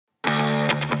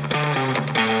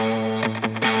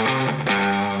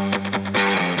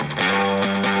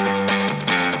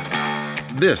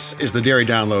This is the Dairy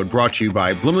Download, brought to you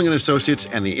by Blumling & Associates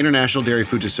and the International Dairy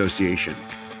Foods Association,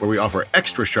 where we offer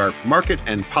extra sharp market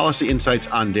and policy insights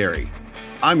on dairy.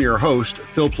 I'm your host,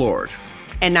 Phil Plord.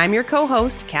 And I'm your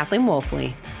co-host, Kathleen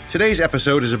Wolfley. Today's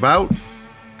episode is about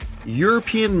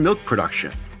European milk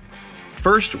production.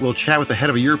 First, we'll chat with the head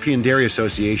of a European Dairy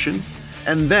Association,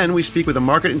 and then we speak with a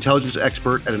market intelligence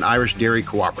expert at an Irish dairy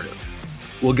cooperative.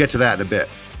 We'll get to that in a bit.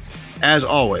 As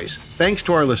always, thanks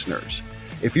to our listeners.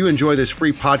 If you enjoy this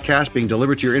free podcast being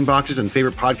delivered to your inboxes and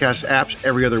favorite podcast apps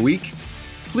every other week,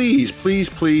 please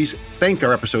thank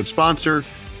our episode sponsor,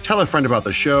 tell a friend about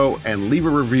the show, and leave a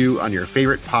review on your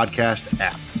favorite podcast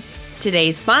app.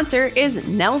 Today's sponsor is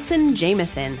Nelson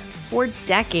Jameson. For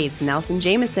decades, Nelson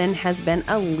Jameson has been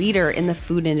a leader in the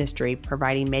food industry,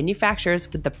 providing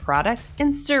manufacturers with the products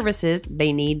and services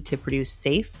they need to produce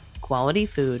safe, quality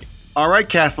food. All right,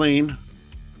 Kathleen,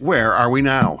 where are we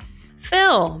now?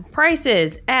 Phil,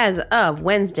 prices as of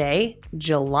Wednesday,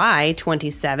 July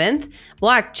 27th.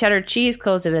 Block cheddar cheese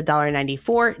closed at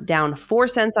 $1.94, down 4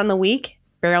 cents on the week.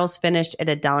 Barrels finished at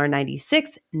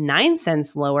 $1.96, 9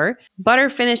 cents lower. Butter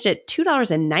finished at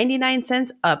 $2.99,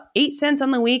 up 8 cents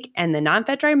on the week. And the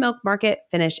non-fat dry milk market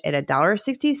finished at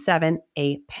 $1.67,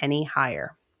 a penny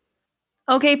higher.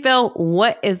 Okay, Phil,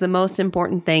 what is the most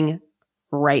important thing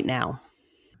right now?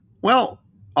 Well,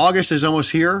 August is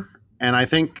almost here, and I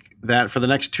think that for the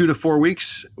next 2 to 4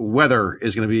 weeks, weather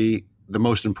is going to be the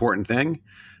most important thing.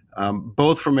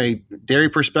 Both from a dairy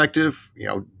perspective,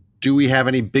 do we have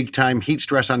any big time heat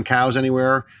stress on cows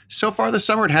anywhere? So far this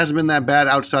summer, it hasn't been that bad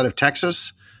outside of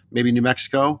Texas, maybe New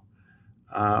Mexico.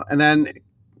 And then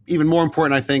even more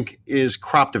important, I think, is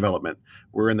crop development.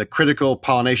 We're in the critical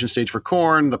pollination stage for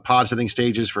corn, the pod setting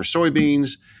stages for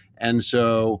soybeans. And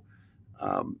so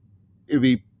it would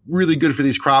be really good for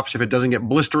these crops if it doesn't get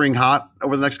blistering hot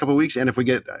over the next couple of weeks and if we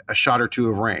get a shot or two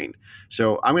of rain.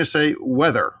 So I'm going to say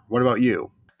weather. What about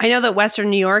you? I know that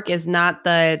Western New York is not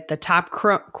the top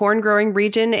corn growing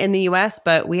region in the U.S.,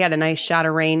 but we had a nice shot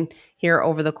of rain here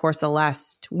over the course of the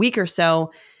last week or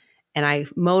so, and I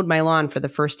mowed my lawn for the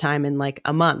first time in like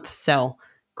a month. So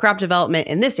crop development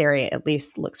in this area at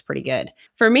least looks pretty good.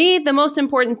 For me, the most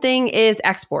important thing is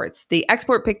exports. The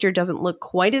export picture doesn't look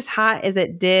quite as hot as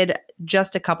it did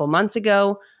just a couple months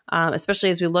ago,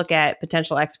 especially as we look at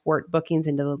potential export bookings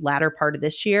into the latter part of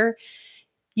this year.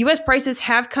 U.S. prices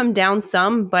have come down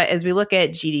some, but as we look at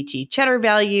GDT cheddar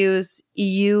values,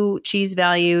 EU cheese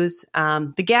values,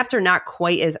 the gaps are not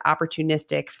quite as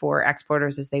opportunistic for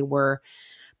exporters as they were.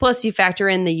 Plus, you factor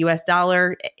in the U.S.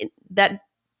 dollar. That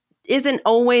isn't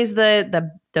always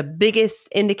the biggest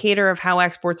indicator of how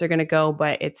exports are going to go,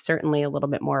 but it's certainly a little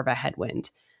bit more of a headwind.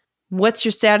 What's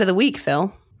your stat of the week,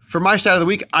 Phil? For my stat of the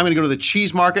week, I'm going to go to the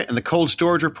cheese market and the cold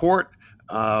storage report.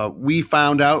 We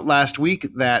found out last week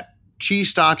that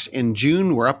cheese stocks in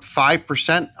June were up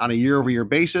 5% on a year-over-year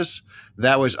basis.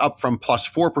 That was up from plus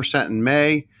 4% in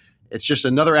May. It's just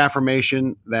another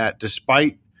affirmation that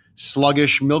despite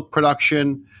sluggish milk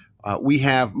production, we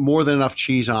have more than enough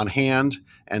cheese on hand.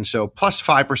 And so plus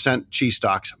 5% cheese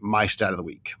stocks, my stat of the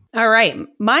week. All right.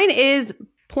 Mine is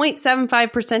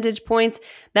 0.75 percentage points.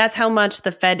 That's how much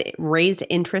the Fed raised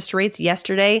interest rates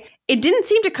yesterday. It didn't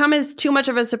seem to come as too much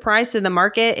of a surprise to the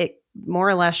market. It more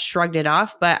or less shrugged it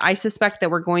off, but I suspect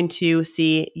that we're going to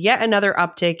see yet another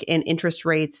uptick in interest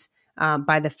rates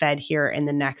by the Fed here in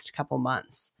the next couple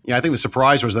months. Yeah, I think the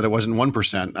surprise was that it wasn't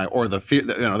 1%, or the fear,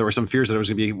 there were some fears that it was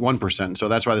going to be 1%. So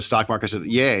that's why the stock market said,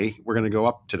 "Yay, we're going to go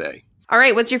up today." All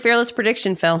right, what's your fearless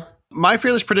prediction, Phil? My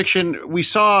fearless prediction: we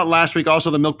saw last week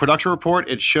also the milk production report.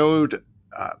 It showed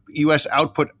U.S.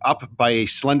 output up by a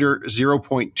slender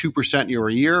 0.2% year over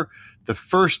year, the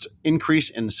first increase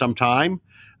in some time.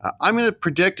 I'm going to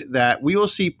predict that we will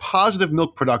see positive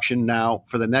milk production now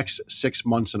for the next 6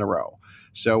 months in a row.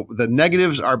 So the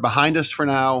negatives are behind us for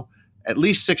now, at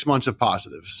least 6 months of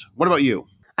positives. What about you?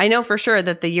 I know for sure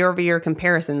that the year-over-year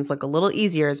comparisons look a little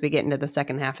easier as we get into the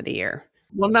second half of the year.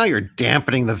 Well, now you're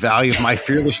dampening the value of my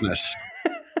fearlessness.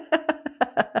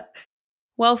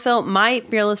 Well, Phil, my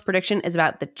fearless prediction is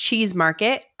about the cheese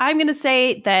market. I'm going to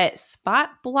say that spot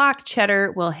block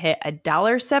cheddar will hit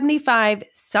 $1.75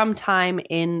 sometime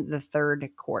in the third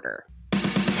quarter.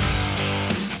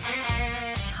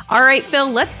 All right,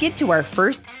 Phil, let's get to our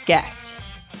first guest.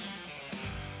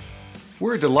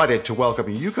 We're delighted to welcome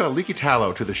Jukka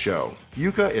Liikitalo to the show.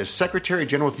 Jukka is Secretary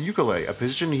General with Jukala, a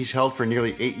position he's held for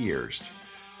nearly 8 years.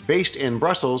 Based in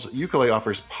Brussels, Jukala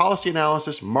offers policy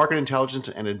analysis, market intelligence,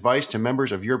 and advice to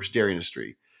members of Europe's dairy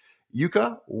industry.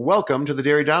 Jukka, welcome to the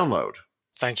Dairy Download.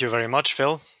 Thank you very much,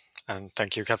 Phil. And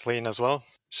thank you, Kathleen, as well.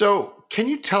 So, can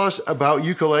you tell us about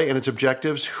UCLA and its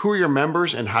objectives? Who are your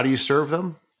members and how do you serve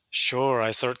them? Sure,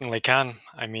 I certainly can.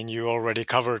 I mean, you already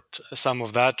covered some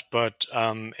of that, but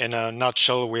in a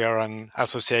nutshell, we are an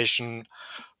association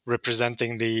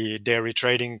representing the dairy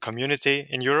trading community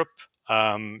in Europe.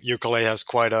 UCLA has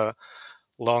quite a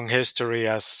long history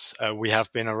as we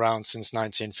have been around since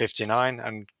 1959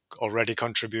 and already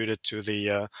contributed to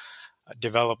the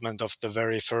development of the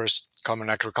very first common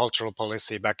agricultural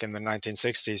policy back in the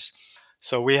 1960s.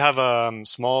 So we have a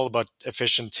small but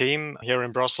efficient team here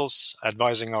in Brussels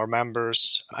advising our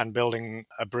members and building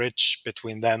a bridge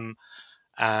between them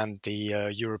and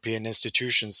the European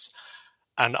institutions.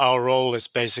 And our role is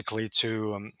basically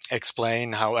to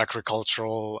explain how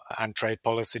agricultural and trade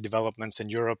policy developments in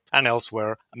Europe and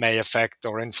elsewhere may affect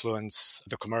or influence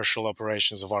the commercial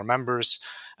operations of our members,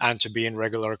 and to be in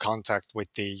regular contact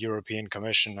with the European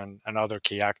Commission and other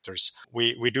key actors.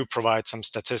 We do provide some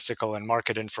statistical and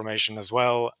market information as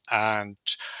well, and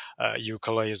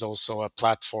UCLA is also a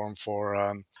platform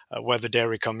for where the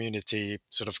dairy community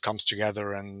sort of comes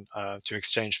together and to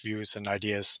exchange views and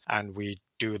ideas, and we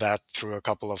do that through a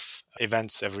couple of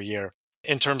events every year.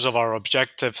 In terms of our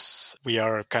objectives, we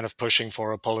are kind of pushing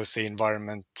for a policy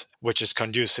environment which is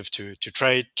conducive to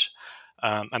trade.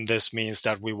 And this means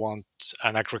that we want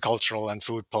an agricultural and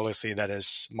food policy that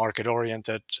is market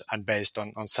oriented and based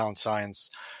on sound science.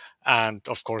 And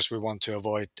of course, we want to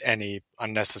avoid any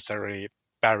unnecessary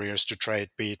barriers to trade,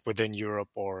 be it within Europe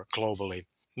or globally.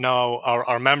 Now,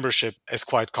 our membership is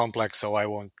quite complex, so I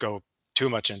won't go too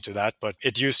much into that, but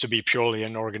it used to be purely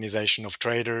an organization of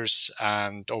traders,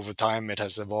 and over time it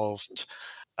has evolved.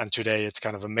 And today it's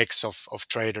kind of a mix of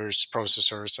traders,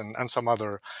 processors, and some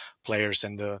other players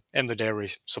in the dairy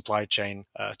supply chain.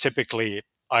 Typically,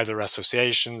 either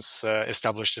associations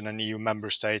established in an EU member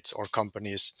states or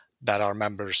companies that are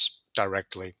members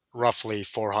directly, roughly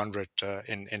 400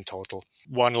 in total.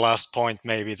 One last point,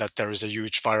 maybe, that there is a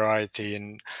huge variety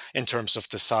in terms of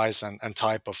the size and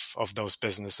type of those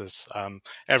businesses.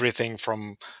 Everything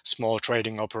from small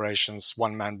trading operations,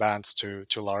 one-man bands, to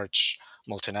large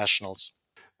multinationals.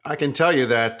 I can tell you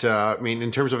that,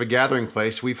 in terms of a gathering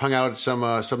place, we've hung out at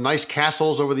some nice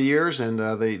castles over the years, and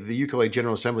the UCLA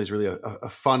General Assembly is really a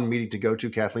fun meeting to go to.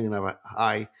 Kathleen and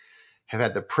I have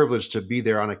had the privilege to be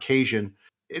there on occasion.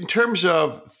 In terms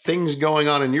of things going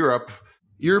on in Europe,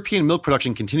 European milk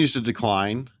production continues to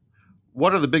decline.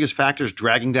 What are the biggest factors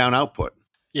dragging down output?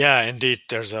 Yeah, indeed,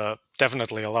 there's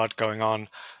definitely a lot going on.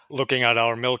 Looking at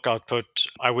our milk output,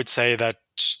 I would say that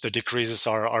the decreases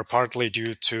are partly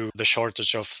due to the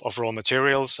shortage of raw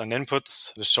materials and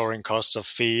inputs, the soaring cost of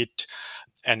feed,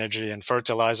 energy and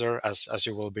fertilizer, as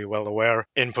you will be well aware.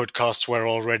 Input costs were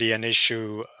already an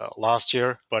issue last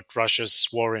year, but Russia's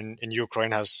war in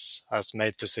Ukraine has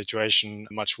made the situation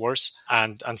much worse.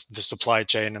 And the supply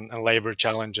chain and labor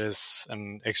challenges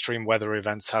and extreme weather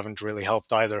events haven't really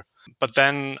helped either. But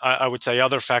then I would say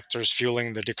other factors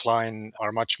fueling the decline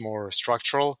are much more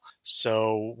structural.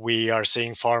 So we are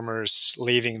seeing farmers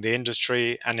leaving the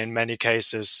industry, and in many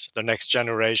cases, the next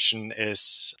generation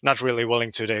is not really willing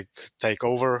to take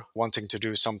over, wanting to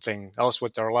do something else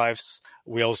with their lives.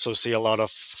 We also see a lot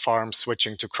of farms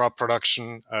switching to crop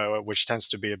production, which tends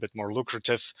to be a bit more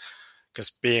lucrative, because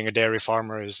being a dairy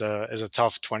farmer is a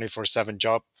tough 24/7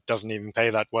 job, doesn't even pay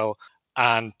that well.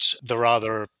 And the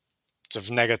rather sort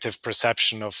of negative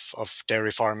perception of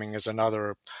dairy farming is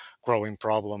another growing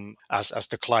problem, as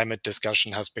the climate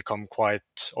discussion has become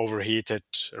quite overheated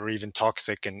or even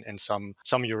toxic in some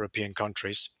European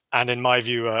countries. And in my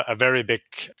view, a very big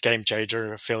game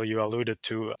changer, Phil, you alluded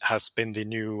to, has been the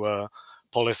new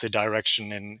policy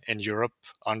direction in Europe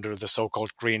under the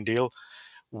so-called Green Deal,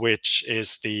 which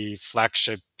is the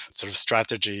flagship sort of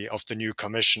strategy of the new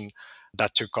commission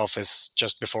that took office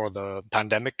just before the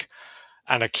pandemic.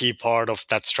 And a key part of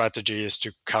that strategy is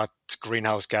to cut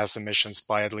greenhouse gas emissions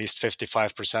by at least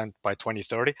 55% by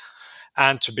 2030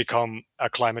 and to become a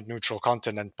climate neutral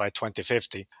continent by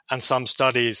 2050. And some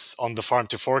studies on the farm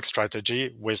to fork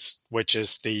strategy, which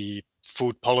is the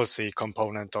food policy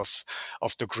component of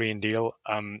the Green Deal,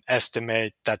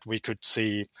 estimate that we could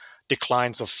see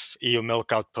declines of EU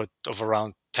milk output of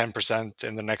around 10%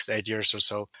 in the next 8 years or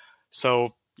so.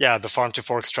 So yeah, the farm to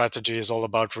fork strategy is all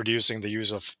about reducing the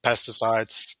use of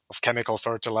pesticides, of chemical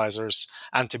fertilizers,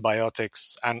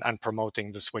 antibiotics, and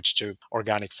promoting the switch to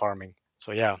organic farming.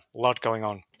 So yeah, a lot going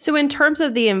on. So in terms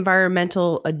of the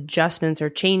environmental adjustments or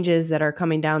changes that are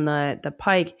coming down the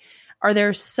pike, are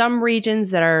there some regions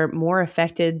that are more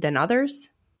affected than others?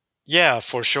 Yeah,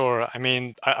 for sure. I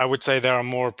mean, I would say they are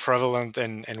more prevalent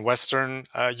in Western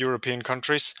European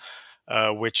countries,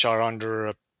 which are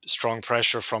under strong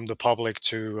pressure from the public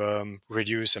to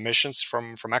reduce emissions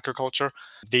from agriculture.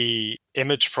 The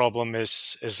image problem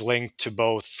is linked to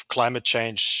both climate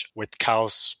change, with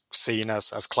cows seen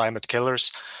as climate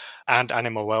killers, and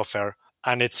animal welfare.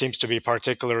 And it seems to be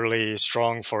particularly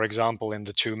strong, for example, in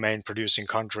the two main producing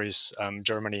countries,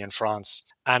 Germany and France.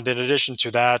 And in addition to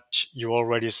that, you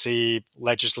already see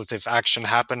legislative action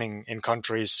happening in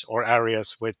countries or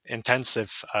areas with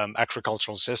intensive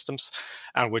agricultural systems,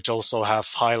 and which also have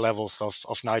high levels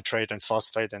of nitrate and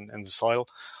phosphate in the soil,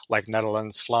 like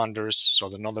Netherlands, Flanders, so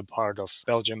the northern part of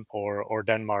Belgium, or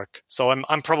Denmark. So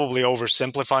I'm probably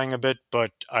oversimplifying a bit,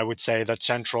 but I would say that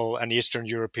Central and Eastern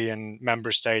European member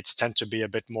states tend to be a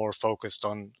bit more focused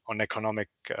on economic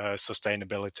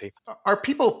sustainability. Are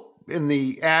people in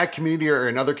the ag community or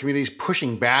in other communities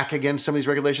pushing back against some of these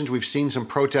regulations? We've seen some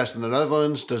protests in the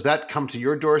Netherlands. Does that come to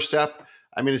your doorstep?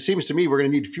 I mean, it seems to me we're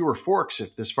going to need fewer forks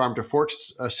if this farm to fork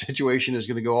situation is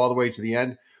going to go all the way to the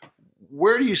end.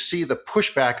 Where do you see the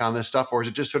pushback on this stuff, or is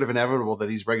it just sort of inevitable that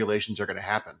these regulations are going to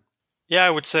happen? Yeah, I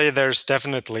would say there's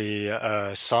definitely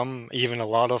some, even a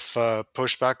lot of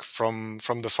pushback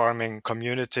from the farming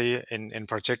community in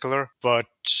particular. But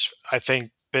I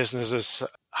think businesses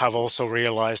have also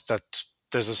realized that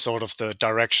this is sort of the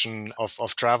direction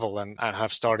of travel, and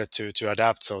have started to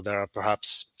adapt. So there are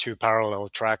perhaps two parallel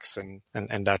tracks in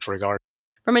that regard.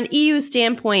 From an EU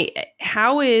standpoint,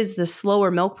 how is the slower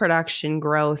milk production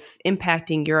growth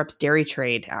impacting Europe's dairy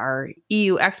trade? Are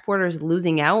EU exporters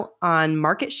losing out on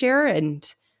market share,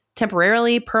 and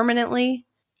temporarily, permanently?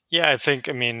 Yeah,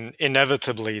 I mean,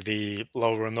 inevitably the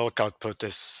lower milk output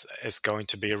is going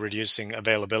to be reducing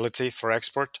availability for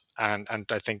export. And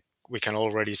I think we can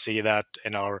already see that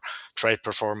in our trade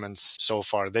performance so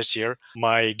far this year.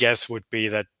 My guess would be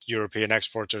that European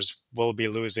exporters will be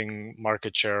losing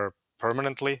market share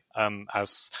permanently,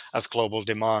 as global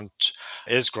demand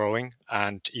is growing,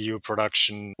 and EU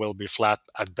production will be flat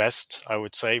at best, I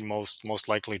would say, most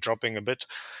likely dropping a bit.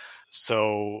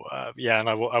 So and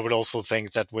I would also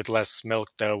think that with less milk,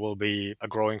 there will be a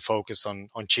growing focus on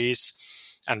cheese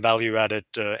and value-added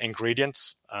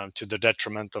ingredients, to the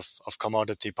detriment of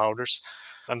commodity powders.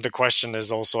 And the question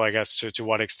is also, I guess, to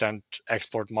what extent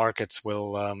export markets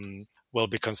will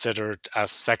be considered as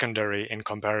secondary in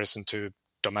comparison to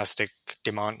domestic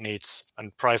demand needs,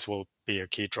 and price will be a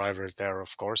key driver there,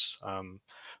 of course.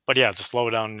 But yeah, the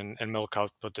slowdown in milk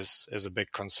output is a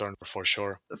big concern for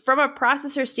sure. From a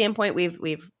processor standpoint,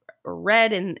 we've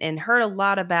read and heard a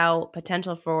lot about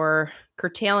potential for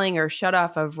curtailing or shut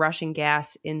off of Russian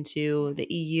gas into the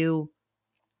EU.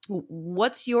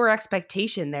 What's your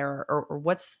expectation there, or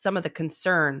what's some of the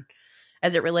concern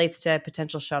as it relates to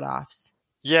potential shutoffs?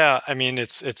 Yeah, I mean,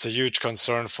 it's a huge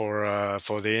concern for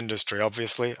the industry.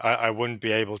 Obviously, I wouldn't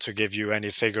be able to give you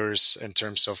any figures in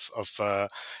terms of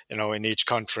in each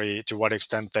country to what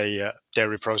extent the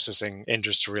dairy processing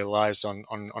industry relies on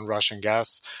Russian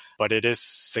gas, but it is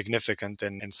significant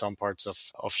in some parts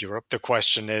of Europe. The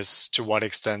question is to what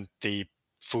extent the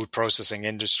food processing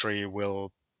industry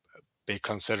will be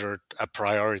considered a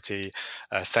priority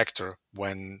sector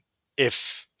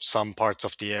if some parts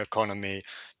of the economy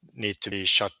need to be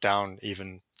shut down,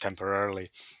 even temporarily.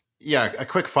 Yeah, a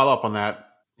quick follow-up on that.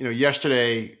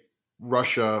 Yesterday,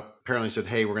 Russia apparently said,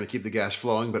 hey, we're going to keep the gas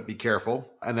flowing, but be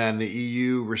careful. And then the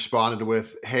EU responded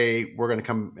with, hey, we're going to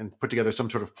come and put together some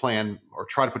sort of plan, or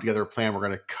try to put together a plan. We're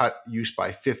going to cut use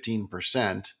by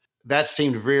 15%. That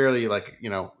seemed very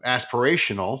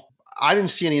aspirational. I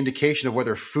didn't see any indication of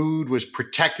whether food was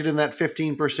protected in that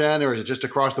 15%, or is it just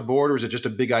across the board, or is it just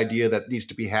a big idea that needs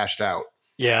to be hashed out?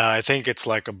 Yeah, I think it's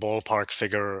like a ballpark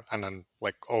figure and then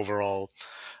like overall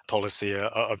policy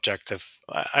objective.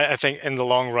 I think in the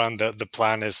long run, the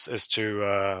plan is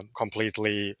to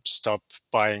completely stop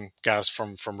buying gas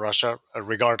from Russia,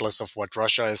 regardless of what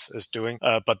Russia is doing.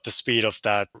 But the speed of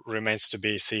that remains to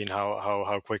be seen,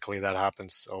 how quickly that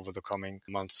happens over the coming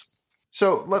months.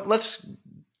 So let's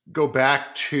go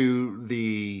back to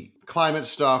the climate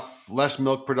stuff, less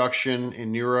milk production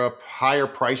in Europe, higher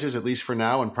prices, at least for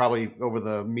now, and probably over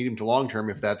the medium to long term,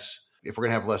 if we're going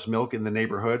to have less milk in the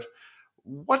neighborhood.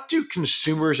 What do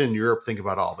consumers in Europe think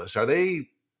about all this? Are they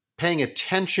paying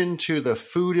attention to the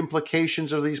food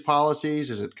implications of these policies?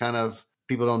 Is it kind of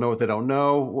people don't know what they don't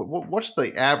know? What's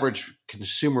the average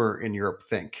consumer in Europe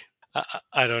think?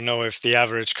 I don't know if the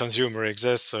average consumer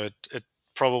exists, so it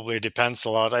probably depends a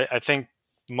lot. I think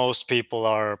most people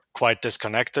are quite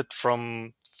disconnected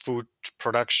from food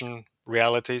production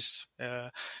realities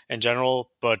in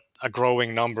general, but a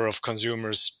growing number of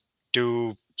consumers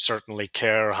do certainly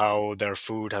care how their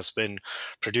food has been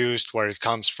produced, where it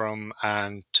comes from,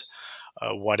 and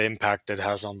what impact it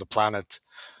has on the planet.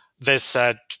 This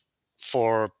said,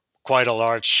 for quite a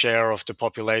large share of the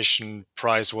population,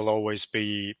 price will always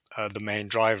be the main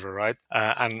driver, right?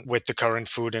 And with the current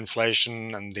food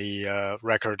inflation and the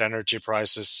record energy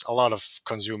prices, a lot of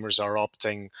consumers are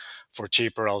opting for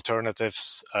cheaper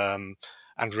alternatives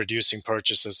and reducing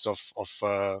purchases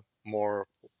of more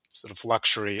sort of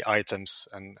luxury items.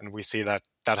 And we see that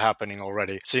happening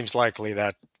already. It seems likely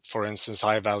that, for instance,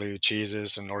 high value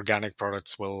cheeses and organic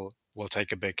products will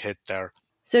take a big hit there.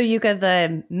 So Jukka,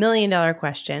 the $1 million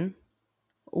question,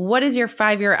 what is your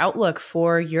 5-year outlook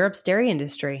for Europe's dairy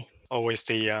industry? Always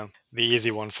the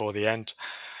easy one for the end.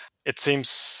 It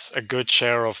seems a good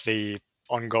share of the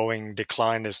ongoing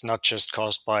decline is not just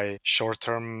caused by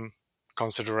short-term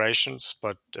considerations,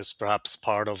 but is perhaps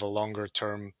part of a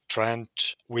longer-term trend.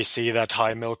 We see that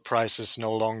high milk prices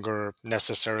no longer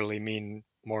necessarily mean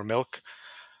more milk.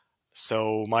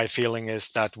 So my feeling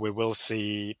is that we will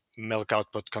see milk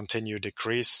output continue to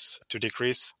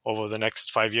decrease over the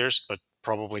next 5 years, but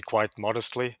probably quite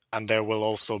modestly. And there will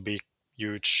also be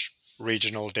huge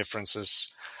regional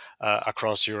differences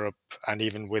across Europe and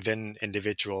even within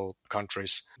individual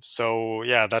countries. So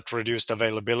yeah, that reduced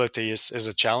availability is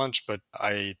a challenge, but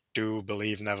I do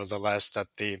believe nevertheless that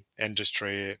the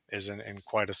industry is in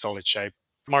quite a solid shape.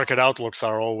 Market outlooks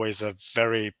are always a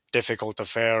very difficult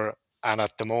affair. And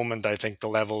at the moment, I think the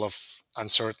level of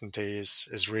uncertainty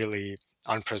is really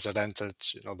unprecedented.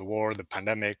 You know, the war, the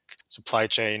pandemic, supply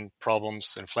chain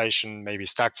problems, inflation, maybe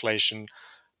stagflation,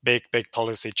 big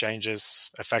policy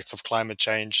changes, effects of climate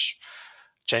change,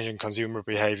 changing consumer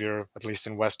behavior, at least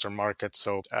in Western markets.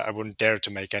 So I wouldn't dare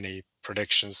to make any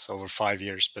predictions over 5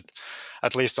 years, but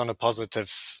at least on a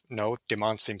positive note,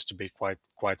 demand seems to be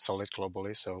quite solid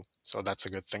globally. So that's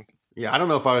a good thing. Yeah, I don't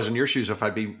know if I was in your shoes, if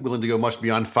I'd be willing to go much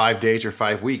beyond 5 days or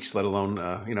 5 weeks, let alone,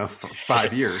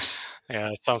 5 years. Yeah,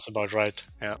 that sounds about right.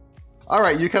 Yeah. All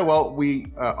right, Jukka. Well, we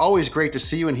always great to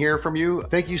see you and hear from you.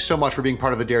 Thank you so much for being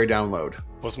part of the Dairy Download.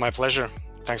 It was my pleasure.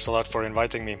 Thanks a lot for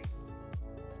inviting me.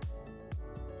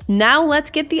 Now let's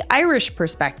get the Irish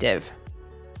perspective.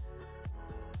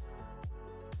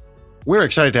 We're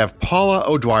excited to have Paula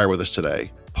O'Dwyer with us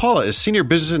today. Paula is Senior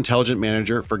Business Intelligence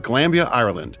Manager for Glanbia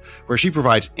Ireland, where she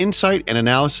provides insight and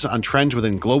analysis on trends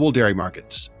within global dairy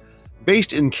markets.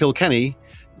 Based in Kilkenny,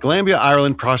 Glanbia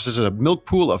Ireland processes a milk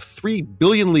pool of 3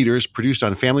 billion litres produced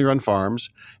on family-run farms,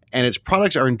 and its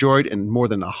products are enjoyed in more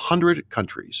than 100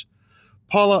 countries.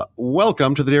 Paula,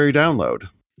 welcome to the Dairy Download.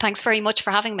 Thanks very much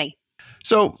for having me.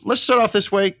 So let's start off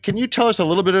this way. Can you tell us a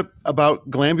little bit about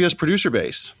Glanbia's producer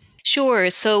base? Sure.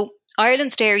 So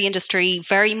Ireland's dairy industry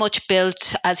very much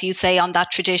built, as you say, on that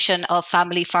tradition of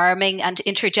family farming and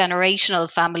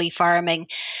intergenerational family farming.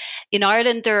 In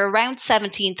Ireland, there are around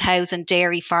 17,000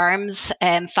 dairy farms,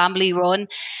 family run,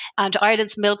 and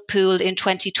Ireland's milk pool in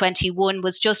 2021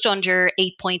 was just under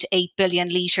 8.8 billion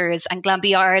litres, and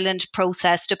Glanbia Ireland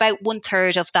processed about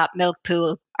 1/3 of that milk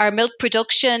pool. Our milk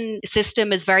production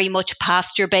system is very much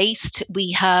pasture based.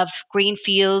 We have green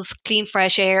fields, clean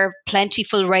fresh air,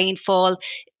 plentiful rainfall,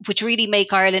 which really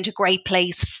make Ireland a great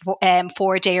place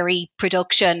for dairy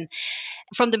production.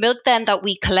 From the milk then that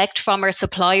we collect from our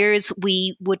suppliers,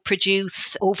 we would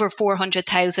produce over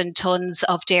 400,000 tonnes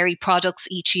of dairy products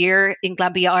each year in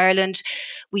Glanbia Ireland.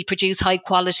 We produce high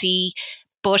quality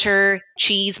butter,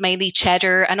 cheese, mainly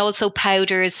cheddar, and also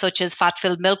powders such as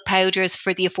fat-filled milk powders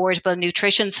for the affordable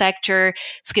nutrition sector,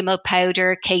 skim milk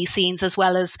powder, caseins, as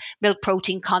well as milk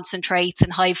protein concentrates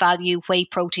and high-value whey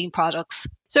protein products.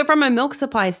 So from a milk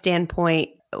supply standpoint,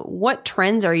 what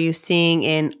trends are you seeing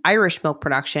in Irish milk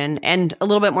production? And a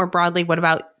little bit more broadly, what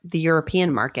about the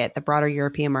European market, the broader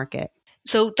European market?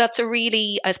 So that's a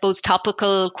really, I suppose,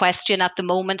 topical question at the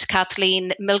moment,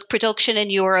 Kathleen. Milk production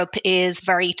in Europe is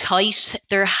very tight.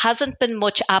 There hasn't been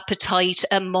much appetite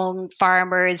among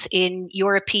farmers in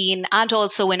European and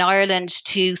also in Ireland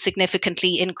to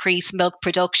significantly increase milk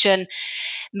production.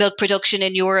 Milk production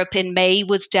in Europe in May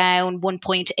was down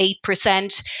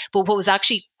 1.8%. But what was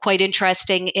actually quite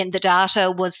interesting in the data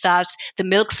was that the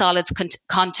milk solids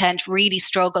content really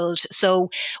struggled. So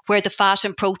where the fat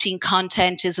and protein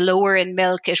content is lower in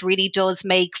milk, it really does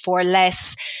make for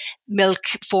less milk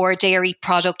for dairy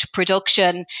product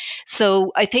production.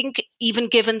 So I think even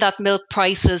given that milk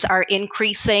prices are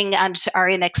increasing and are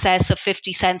in excess of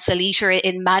 50 cents a litre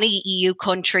in many EU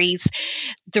countries,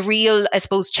 the real, I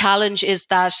suppose, challenge is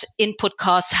that input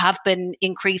costs have been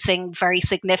increasing very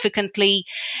significantly.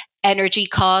 energy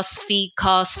costs, feed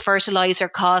costs, fertilizer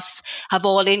costs have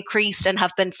all increased and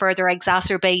have been further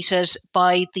exacerbated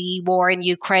by the war in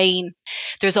Ukraine.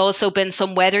 There's also been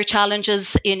some weather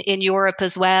challenges in Europe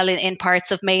as well, in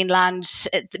parts of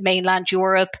mainland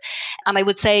Europe. And I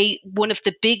would say one of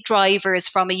the big drivers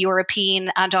from a European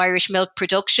and Irish milk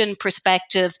production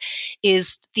perspective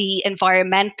is the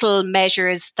environmental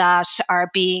measures that are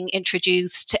being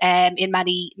introduced in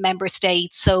many member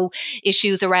states. So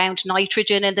issues around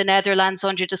nitrogen in the Netherlands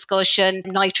under discussion,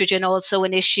 nitrogen also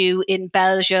an issue in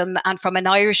Belgium, and from an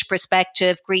Irish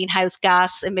perspective, greenhouse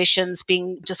gas emissions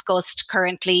being discussed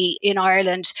currently in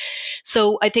Ireland.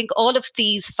 So I think all of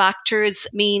these factors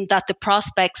mean that the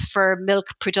prospects for milk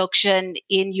production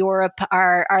in Europe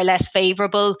are less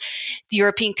favourable. The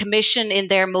European Commission, in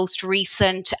their most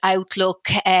recent outlook,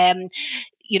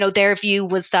 their view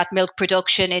was that milk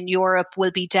production in Europe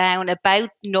will be down about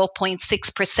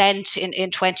 0.6%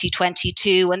 in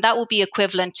 2022. And that will be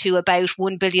equivalent to about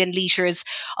 1 billion litres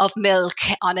of milk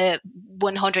on a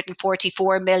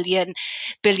 144 billion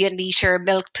litre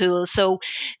milk pool. So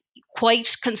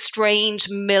quite constrained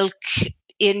milk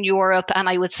in Europe. And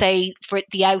I would say for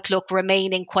the outlook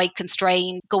remaining quite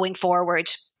constrained going forward.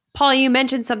 Paul, you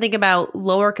mentioned something about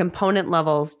lower component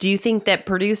levels. Do you think that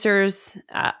producers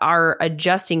are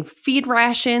adjusting feed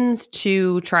rations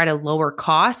to try to lower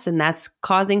costs, and that's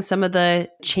causing some of the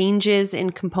changes in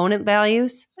component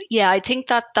values? Yeah, I think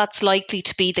that that's likely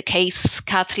to be the case,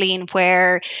 Kathleen,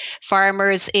 where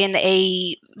farmers in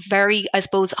a very, I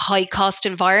suppose, high cost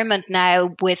environment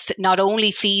now, with not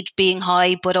only feed being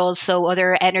high, but also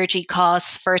other energy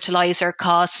costs, fertilizer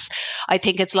costs. I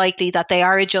think it's likely that they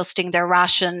are adjusting their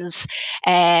rations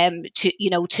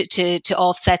to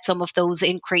offset some of those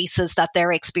increases that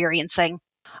they're experiencing.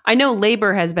 I know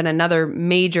labor has been another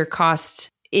major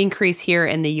cost increase here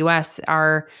in the US.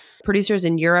 Are producers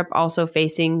in Europe also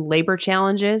facing labor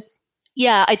challenges?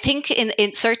 Yeah, I think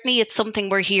in certainly it's something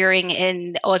we're hearing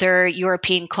in other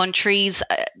European countries.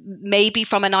 Maybe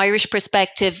from an Irish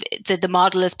perspective, the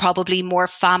model is probably more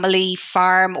family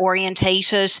farm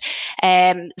orientated.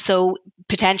 So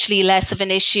potentially less of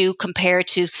an issue compared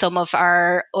to some of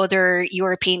our other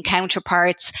European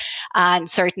counterparts, and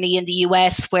certainly in the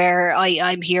US, where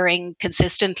I'm hearing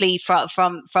consistently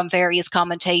from various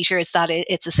commentators that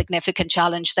it's a significant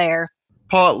challenge there.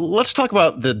 Paul, let's talk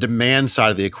about the demand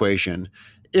side of the equation.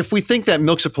 If we think that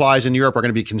milk supplies in Europe are going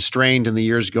to be constrained in the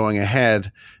years going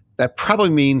ahead, that probably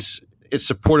means it's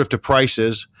supportive to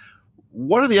prices.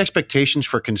 What are the expectations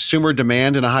for consumer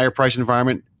demand in a higher price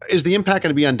environment? Is the impact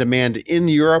going to be on demand in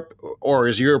Europe, or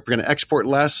is Europe going to export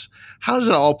less? How does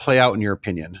it all play out in your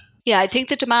opinion? Yeah, I think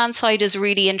the demand side is a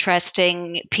really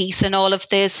interesting piece in all of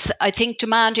this. I think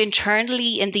demand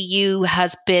internally in the EU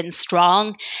has been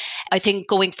strong. I think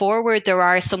going forward, there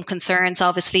are some concerns,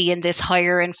 obviously, in this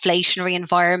higher inflationary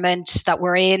environment that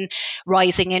we're in,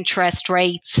 rising interest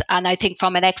rates. And I think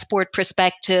from an export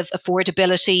perspective,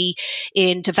 affordability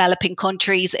in developing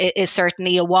countries is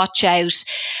certainly a watch out.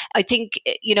 I think,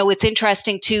 it's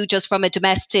interesting too, just from a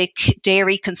domestic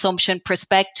dairy consumption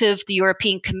perspective, the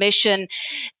European Commission,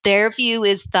 their view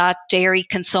is that dairy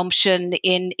consumption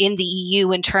in the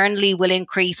EU internally will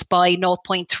increase by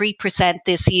 0.3%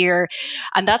 this year.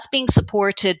 And that's being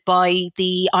supported by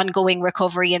the ongoing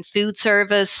recovery in food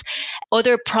service,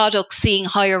 other products seeing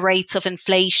higher rates of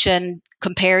inflation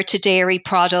compared to dairy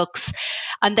products.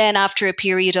 And then after a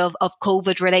period of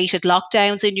COVID-related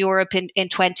lockdowns in Europe in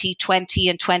 2020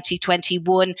 and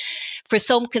 2021, for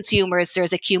some consumers,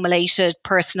 there's accumulated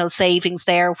personal savings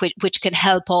there, which can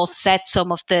help offset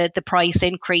some of the price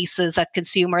increases at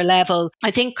consumer level.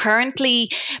 I think currently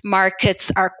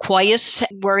markets are quiet.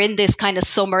 We're in this kind of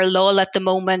summer lull at the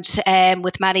moment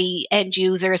with many end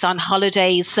users on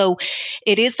holidays. So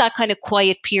it is that kind of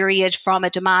quiet period from a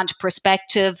demand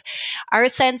perspective. Our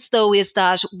sense, though, is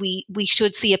that we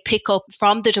should see a pickup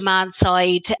from the demand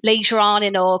side later on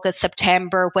in August,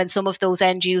 September, when some of those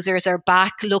end users are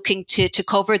back looking to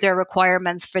cover their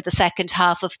requirements for the second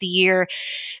half of the year.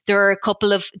 There are a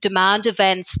couple of demand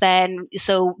events then.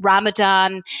 So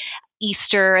Ramadan,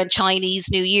 Easter and Chinese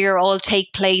New Year all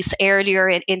take place earlier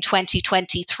in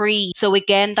 2023. So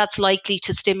again, that's likely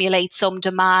to stimulate some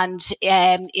demand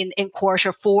in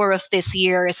quarter four of this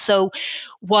year. So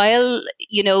while,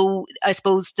 I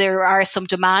suppose there are some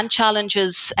demand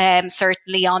challenges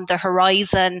certainly on the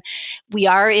horizon, we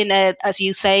are in as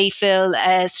you say, Phil,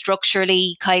 a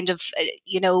structurally kind of,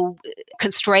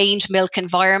 constrained milk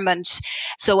environment.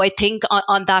 So I think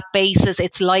on that basis,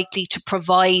 it's likely to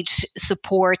provide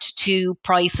support to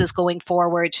prices going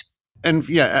forward. And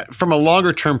from a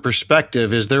longer term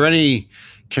perspective, is there any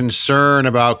concern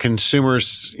about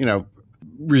consumers,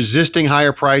 resisting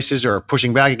higher prices or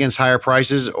pushing back against higher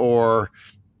prices, or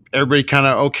everybody kind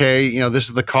of, okay, this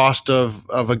is the cost of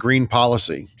a green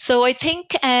policy? So I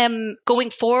think going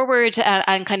forward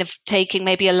and kind of taking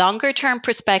maybe a longer term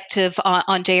perspective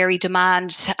on dairy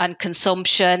demand and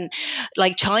consumption,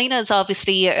 like China is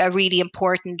obviously a really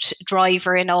important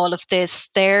driver in all of this.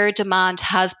 Their demand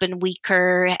has been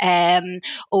weaker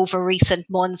over recent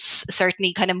months,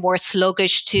 certainly kind of more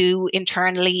sluggish too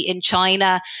internally in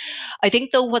China. I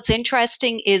think though what's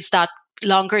interesting is that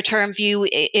longer term view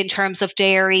in terms of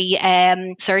dairy,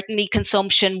 certainly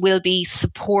consumption will be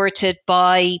supported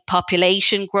by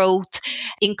population growth,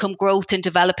 income growth in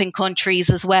developing countries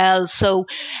as well. So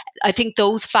I think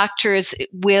those factors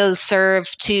will serve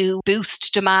to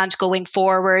boost demand going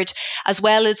forward, as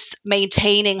well as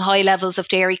maintaining high levels of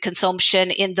dairy consumption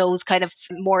in those kind of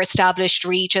more established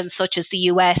regions such as the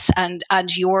US and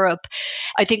Europe.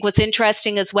 I think what's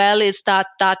interesting as well is that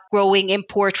growing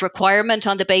import requirement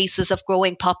on the basis of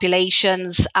growing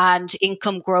populations and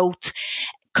income growth,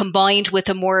 combined with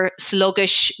a more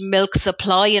sluggish milk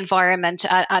supply environment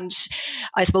and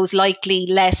I suppose likely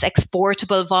less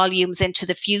exportable volumes into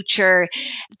the future.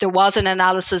 There was an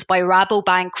analysis by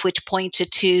Rabobank which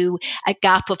pointed to a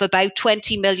gap of about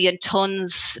 20 million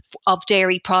tonnes of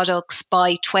dairy products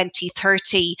by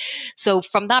 2030. So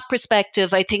from that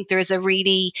perspective, I think there's a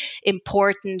really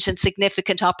important and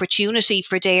significant opportunity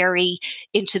for dairy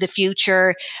into the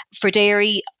future, for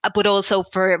dairy, but also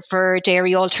for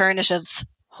dairy alternatives.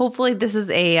 Hopefully this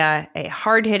is a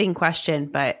hard-hitting question,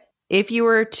 but if you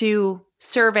were to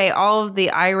survey all of the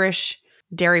Irish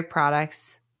dairy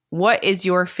products, what is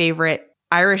your favorite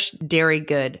Irish dairy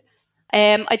good?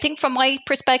 I think from my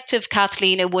perspective,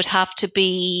 Kathleen, it would have to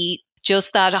be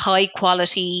just that high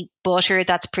quality butter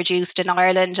that's produced in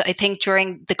Ireland. I think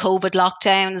during the COVID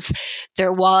lockdowns,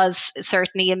 there was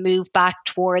certainly a move back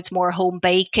towards more home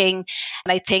baking.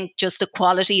 And I think just the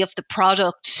quality of the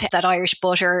product that Irish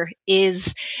butter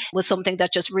was something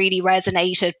that just really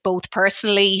resonated both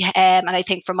personally and I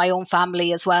think for my own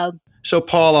family as well. So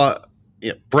Paula,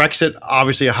 Brexit,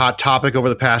 obviously a hot topic over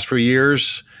the past few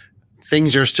years.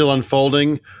 Things are still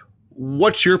unfolding.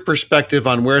 What's your perspective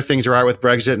on where things are at with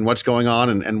Brexit and what's going on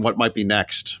and what might be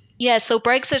next? Yeah, so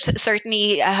Brexit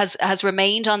certainly has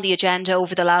remained on the agenda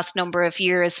over the last number of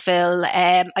years, Phil.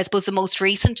 I suppose the most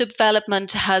recent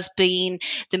development has been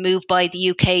the move by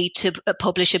the UK to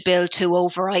publish a bill to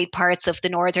override parts of the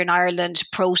Northern Ireland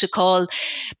Protocol.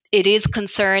 It is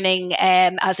concerning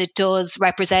as it does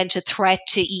represent a threat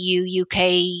to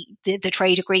EU-UK, the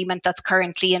trade agreement that's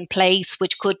currently in place,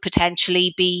 which could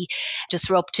potentially be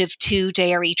disruptive to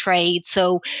dairy trade.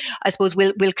 So I suppose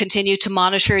we'll continue to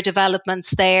monitor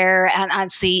developments there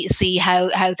and see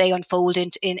how they unfold in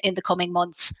the coming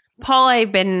months. Paul,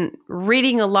 I've been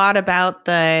reading a lot about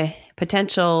the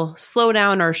potential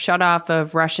slowdown or shut off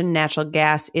of Russian natural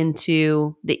gas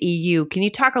into the EU. Can you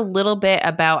talk a little bit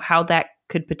about how that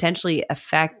could potentially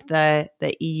affect the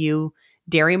EU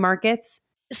dairy markets?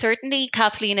 Certainly,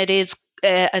 Kathleen, it is,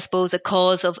 I suppose, a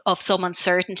cause of some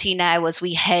uncertainty now as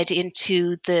we head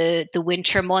into the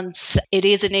winter months. It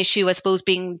is an issue, I suppose,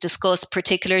 being discussed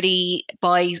particularly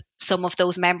by some of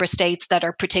those member states that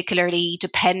are particularly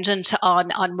dependent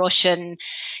on Russian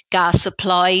gas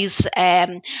supplies.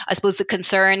 I suppose the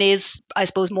concern is,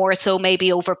 more so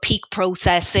maybe over peak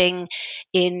processing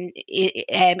during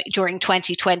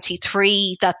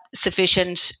 2023, that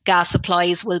sufficient gas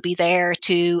supplies will be there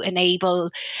to enable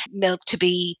milk to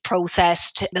be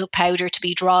processed, milk powder to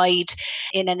be dried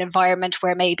in an environment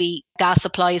where maybe gas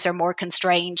supplies are more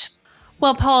constrained.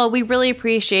 Well, Paula, we really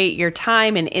appreciate your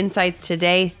time and insights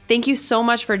today. Thank you so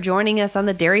much for joining us on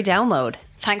the Dairy Download.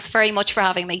 Thanks very much for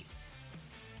having me.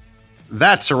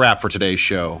 That's a wrap for today's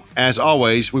show. As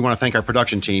always, we want to thank our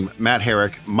production team, Matt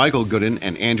Herrick, Michael Gooden,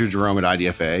 and Andrew Jerome at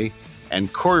IDFA,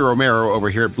 and Corey Romero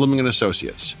over here at Blooming &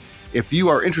 Associates. If you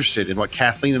are interested in what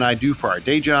Kathleen and I do for our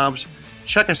day jobs,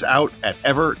 check us out at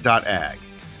ever.ag.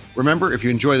 Remember, if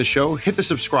you enjoy the show, hit the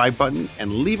subscribe button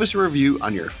and leave us a review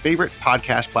on your favorite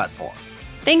podcast platform.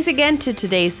 Thanks again to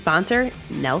today's sponsor,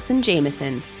 Nelson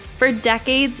Jameson. For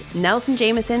decades, Nelson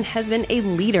Jameson has been a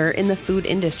leader in the food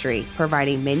industry,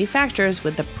 providing manufacturers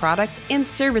with the products and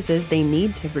services they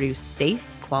need to produce safe,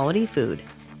 quality food.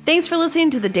 Thanks for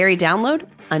listening to the Dairy Download.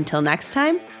 Until next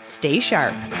time, stay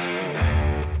sharp.